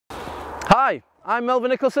Hi, I'm Melvin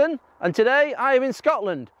Nicholson and today I am in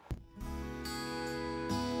Scotland.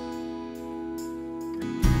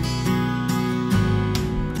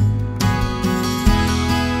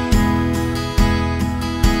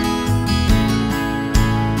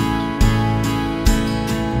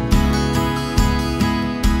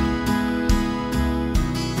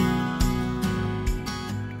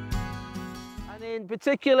 And in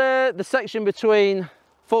particular the section between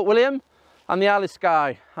Fort William and the Isle of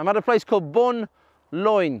Skye. I'm at a place called Bun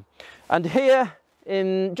Loyne, and here,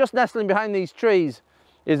 just nestling behind these trees,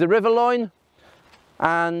 is the River Loyne,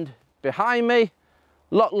 and behind me,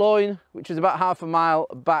 Loch Loyne, which is about half a mile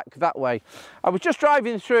back that way. I was just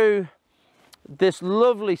driving through this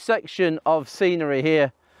lovely section of scenery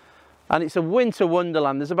here, and it's a winter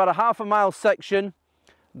wonderland. There's about a half a mile section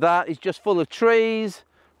that is just full of trees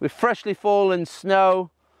with freshly fallen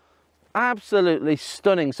snow. Absolutely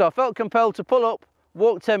stunning. So I felt compelled to pull up,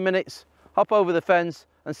 walk 10 minutes, hop over the fence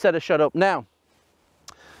and set a shot up. Now,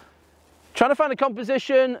 trying to find a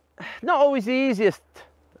composition, not always the easiest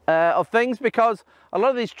of things, because a lot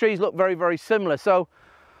of these trees look very, very similar. So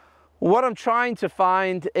what I'm trying to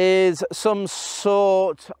find is some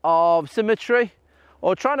sort of symmetry,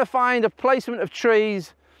 or trying to find a placement of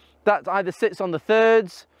trees that either sits on the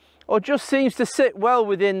thirds or just seems to sit well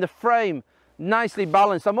within the frame. Nicely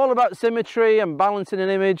balanced. I'm all about symmetry and balancing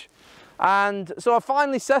an image, and so I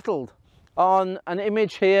finally settled on an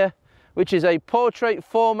image here which is a portrait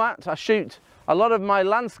format. I shoot a lot of my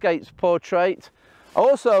landscapes portrait,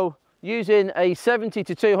 also using a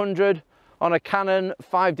 70-200 on a Canon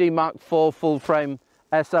 5D Mark IV full frame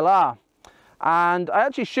SLR, and I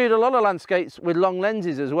actually shoot a lot of landscapes with long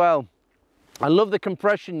lenses as well. I love the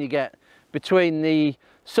compression you get between the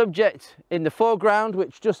subject in the foreground,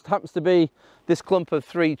 which just happens to be this clump of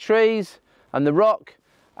 3 trees and the rock,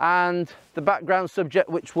 and the background subject,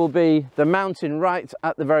 which will be the mountain right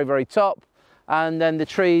at the very, very top, and then the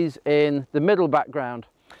trees in the middle background.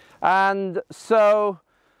 And so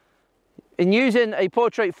in using a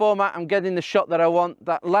portrait format, I'm getting the shot that I want.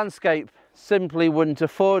 That landscape simply wouldn't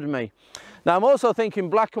afford me. Now I'm also thinking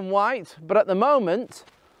black and white, but at the moment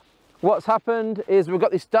what's happened is we've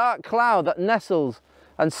got this dark cloud that nestles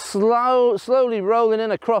and slowly rolling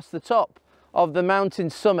in across the top of the mountain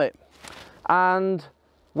summit. And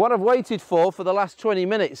what I've waited for the last 20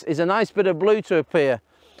 minutes is a nice bit of blue to appear.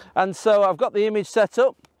 And so I've got the image set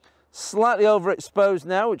up, slightly overexposed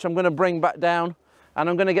now, which I'm going to bring back down, and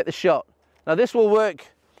I'm going to get the shot. Now this will work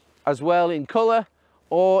as well in colour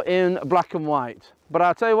or in black and white. But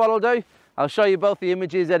I'll tell you what I'll do, I'll show you both the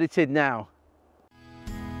images edited now.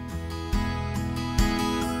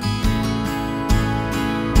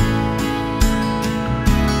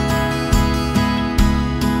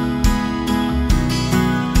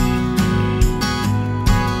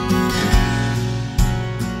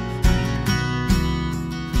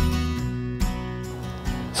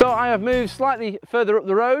 So I have moved slightly further up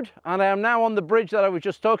the road, and I am now on the bridge that I was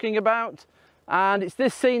just talking about, and it's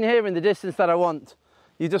this scene here in the distance that I want.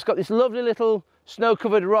 You've just got this lovely little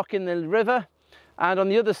snow-covered rock in the river, and on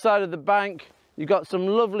the other side of the bank you've got some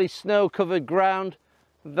lovely snow-covered ground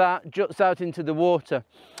that juts out into the water.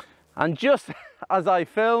 And just as I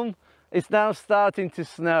film, it's now starting to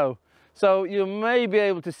snow. So you may be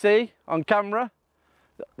able to see on camera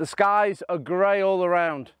the skies are grey all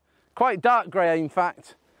around, quite dark grey in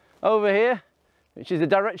fact. Over here, which is the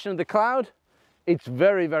direction of the cloud, it's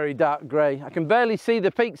very, very dark grey. I can barely see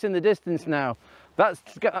the peaks in the distance now. That's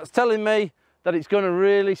telling me that it's going to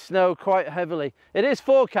really snow quite heavily. It is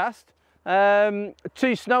forecast to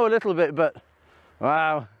snow a little bit, but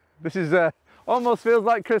wow, this is almost feels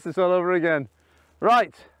like Christmas all over again.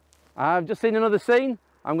 Right, I've just seen another scene.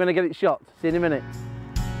 I'm going to get it shot. See you in a minute.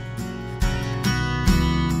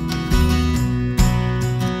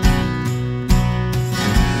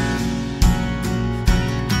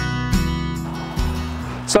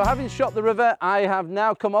 So having shot the river, I have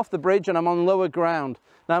now come off the bridge and I'm on lower ground.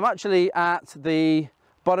 Now I'm actually at the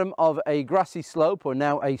bottom of a grassy slope, or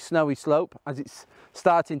now a snowy slope, as it's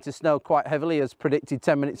starting to snow quite heavily as predicted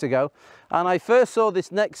 10 minutes ago. And I first saw this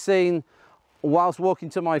next scene whilst walking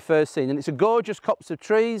to my first scene, and it's a gorgeous copse of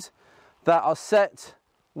trees that are set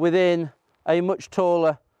within a much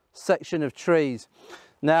taller section of trees.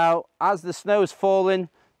 Now as the snow is falling,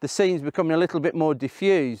 the scene's becoming a little bit more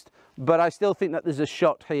diffused, but I still think that there's a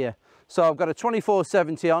shot here. So I've got a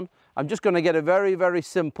 24-70 on. I'm just going to get a very, very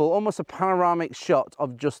simple, almost a panoramic shot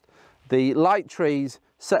of just the light trees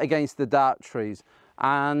set against the dark trees.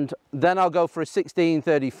 And then I'll go for a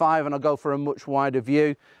 16-35 and I'll go for a much wider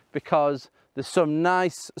view, because there's some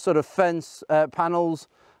nice sort of fence panels,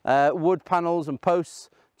 wood panels and posts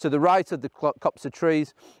to the right of the copse of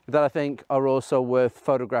trees that I think are also worth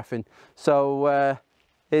photographing. So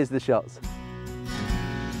here's the shots.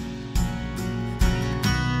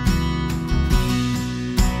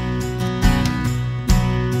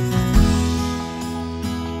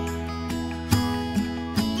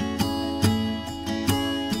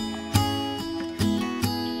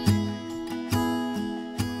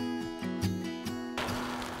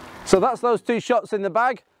 So that's those 2 shots in the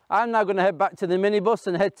bag. I'm now going to head back to the minibus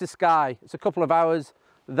and head to Skye. It's a couple of hours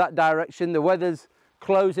that direction. The weather's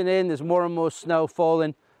closing in, there's more and more snow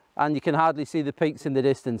falling, and you can hardly see the peaks in the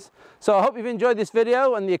distance. So I hope you've enjoyed this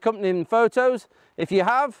video and the accompanying photos. If you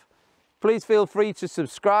have, please feel free to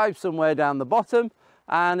subscribe somewhere down the bottom.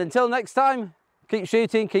 And until next time, keep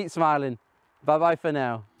shooting, keep smiling. Bye bye for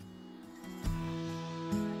now.